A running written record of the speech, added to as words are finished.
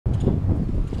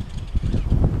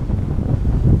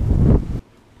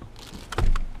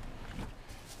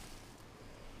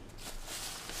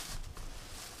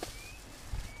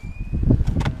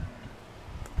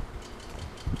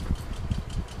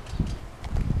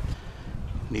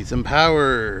Need some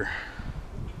power.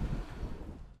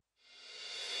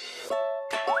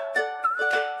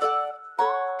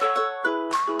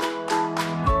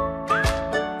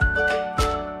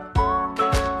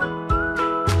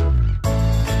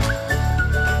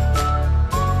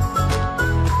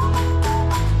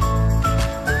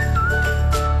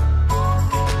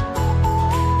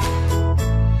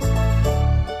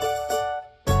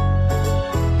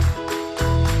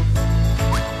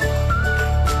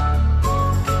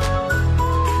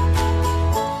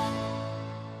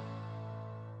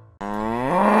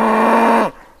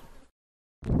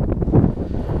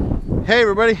 Hey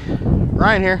everybody,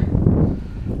 Ryan here,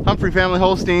 Humphrey Family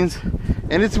Holsteins,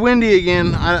 and it's windy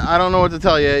again. I don't know what to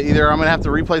tell you. Either I'm gonna have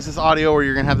to replace this audio or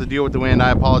you're gonna have to deal with the wind.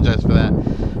 I apologize for that.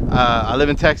 I live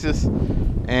in Texas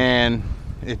and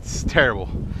it's terrible.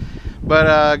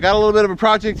 But got a little bit of a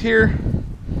project here.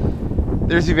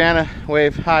 There's Ivana,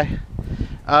 wave, hi.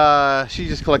 She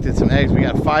just collected some eggs. We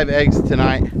got 5 eggs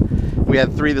tonight. We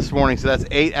had 3 this morning, so that's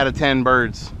 8 out of 10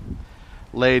 birds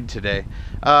laid today.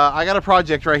 I got a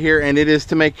project right here, and it is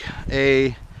to make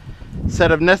a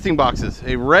set of nesting boxes,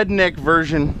 a redneck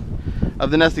version of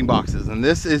the nesting boxes. And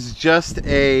this is just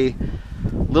a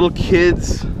little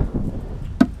kids,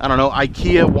 I don't know,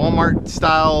 IKEA, Walmart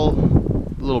style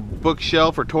little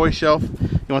bookshelf or toy shelf.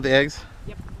 You want the eggs?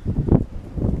 Yep.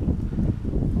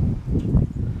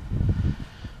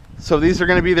 So these are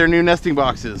going to be their new nesting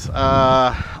boxes.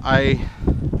 I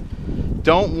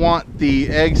don't want the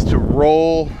eggs to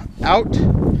roll out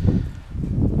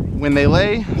when they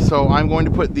lay, so I'm going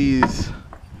to put these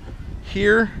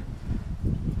here.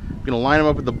 I'm going to line them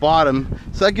up at the bottom,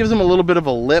 so that gives them a little bit of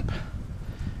a lip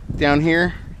down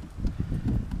here.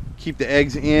 Keep the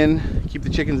eggs in, keep the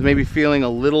chickens maybe feeling a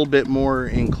little bit more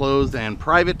enclosed and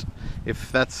private,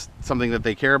 if that's something that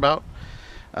they care about.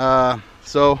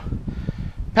 So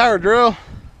power drill,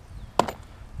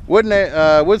 wood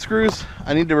screws.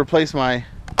 I need to replace my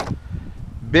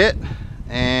bit,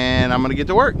 and I'm gonna get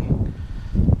to work.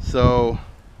 So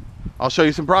I'll show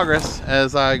you some progress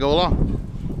as I go along.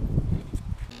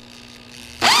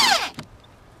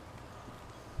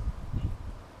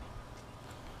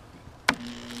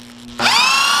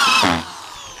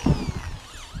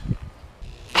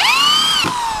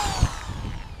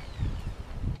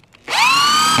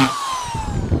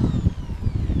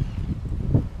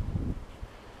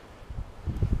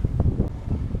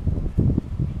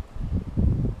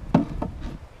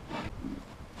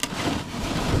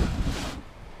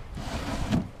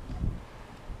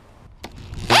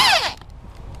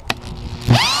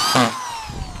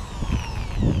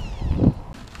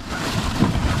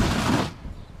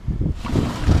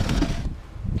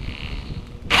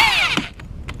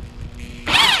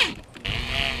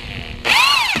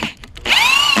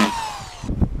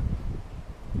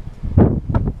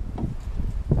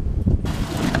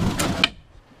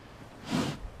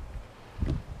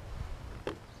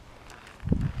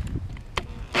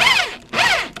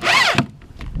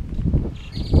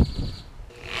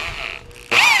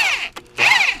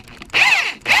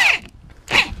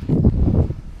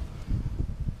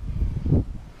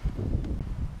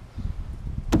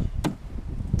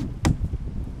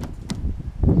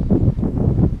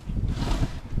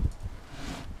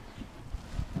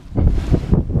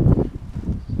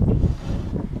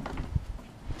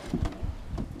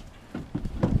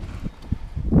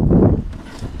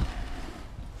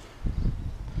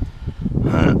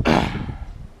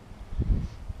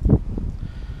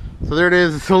 So there it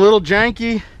is. It's a little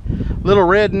janky, little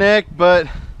redneck, but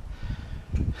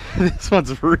this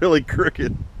one's really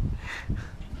crooked.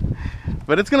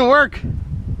 But it's gonna work.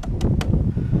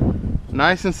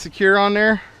 Nice and secure on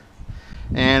there.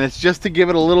 And it's just to give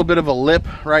it a little bit of a lip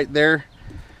right there.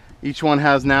 Each one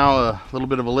has now a little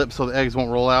bit of a lip so the eggs won't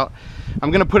roll out.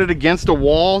 I'm gonna put it against a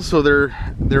wall so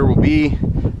there will be,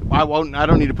 I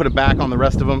don't need to put it back on the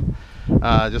rest of them,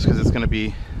 just because it's gonna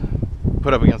be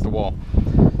put up against a wall.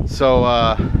 So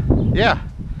yeah,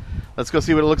 let's go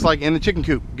see what it looks like in the chicken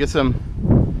coop. Get some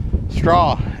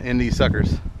straw in these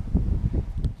suckers.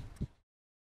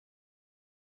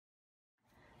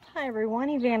 Hi everyone,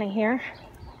 Ivana here.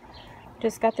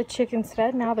 Just got the chickens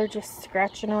fed. Now they're just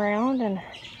scratching around and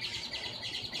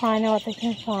finding what they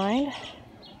can find.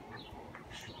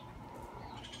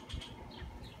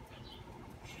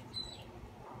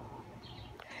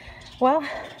 Well,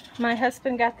 my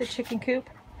husband got the chicken coop.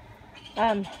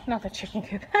 Not the chicken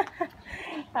coop.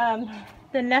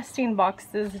 The nesting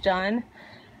boxes done,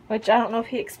 which I don't know if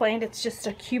he explained. It's just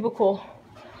a cubicle,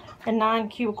 a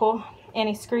 9-cubicle, and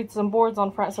he screwed some boards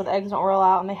on front so the eggs don't roll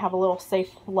out and they have a little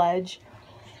safe ledge.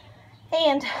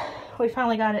 And we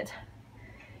finally got it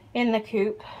in the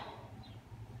coop.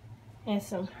 And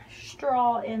some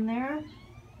straw in there.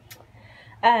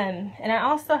 And I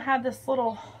also have this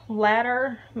little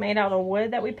ladder made out of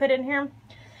wood that we put in here.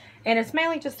 And it's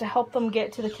mainly just to help them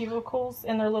get to the cubicles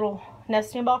in their little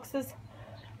nesting boxes.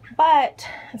 But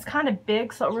it's kind of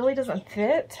big, so it really doesn't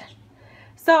fit.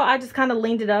 So I just kind of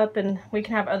leaned it up, and we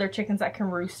can have other chickens that can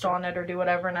roost on it or do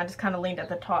whatever. And I just kind of leaned at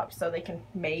the top so they can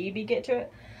maybe get to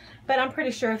it. But I'm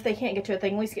pretty sure if they can't get to it, they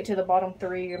can at least get to the bottom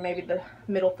 3 or maybe the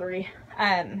middle 3.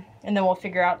 And then we'll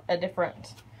figure out a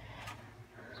different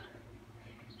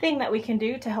thing that we can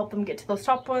do to help them get to those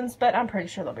top ones. But I'm pretty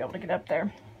sure they'll be able to get up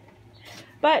there.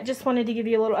 But just wanted to give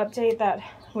you a little update that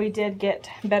we did get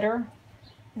better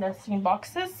nesting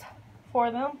boxes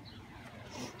for them.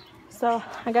 So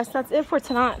I guess that's it for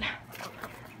tonight.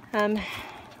 I'm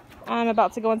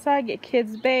about to go inside, get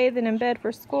kids bathed and in bed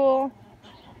for school.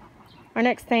 Our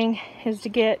next thing is to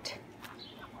get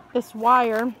this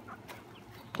wire,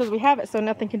 because we have it so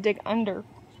nothing can dig under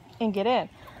and get in.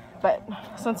 But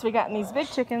since we got these big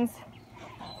chickens,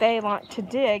 they like to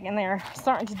dig, and they're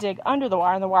starting to dig under the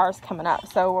wire, and the wire's coming up.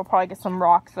 So we'll probably get some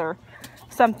rocks or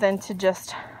something to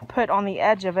just put on the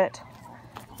edge of it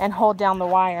and hold down the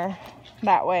wire.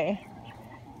 That way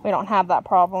we don't have that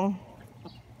problem.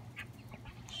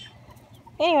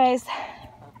 Anyways,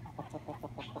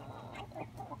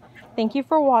 thank you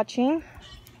for watching.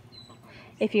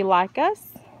 If you like us,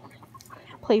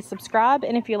 please subscribe.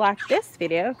 And if you like this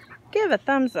video, give a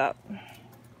thumbs up.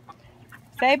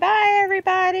 Say bye,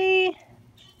 everybody.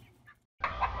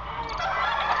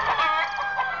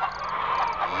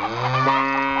 Bye.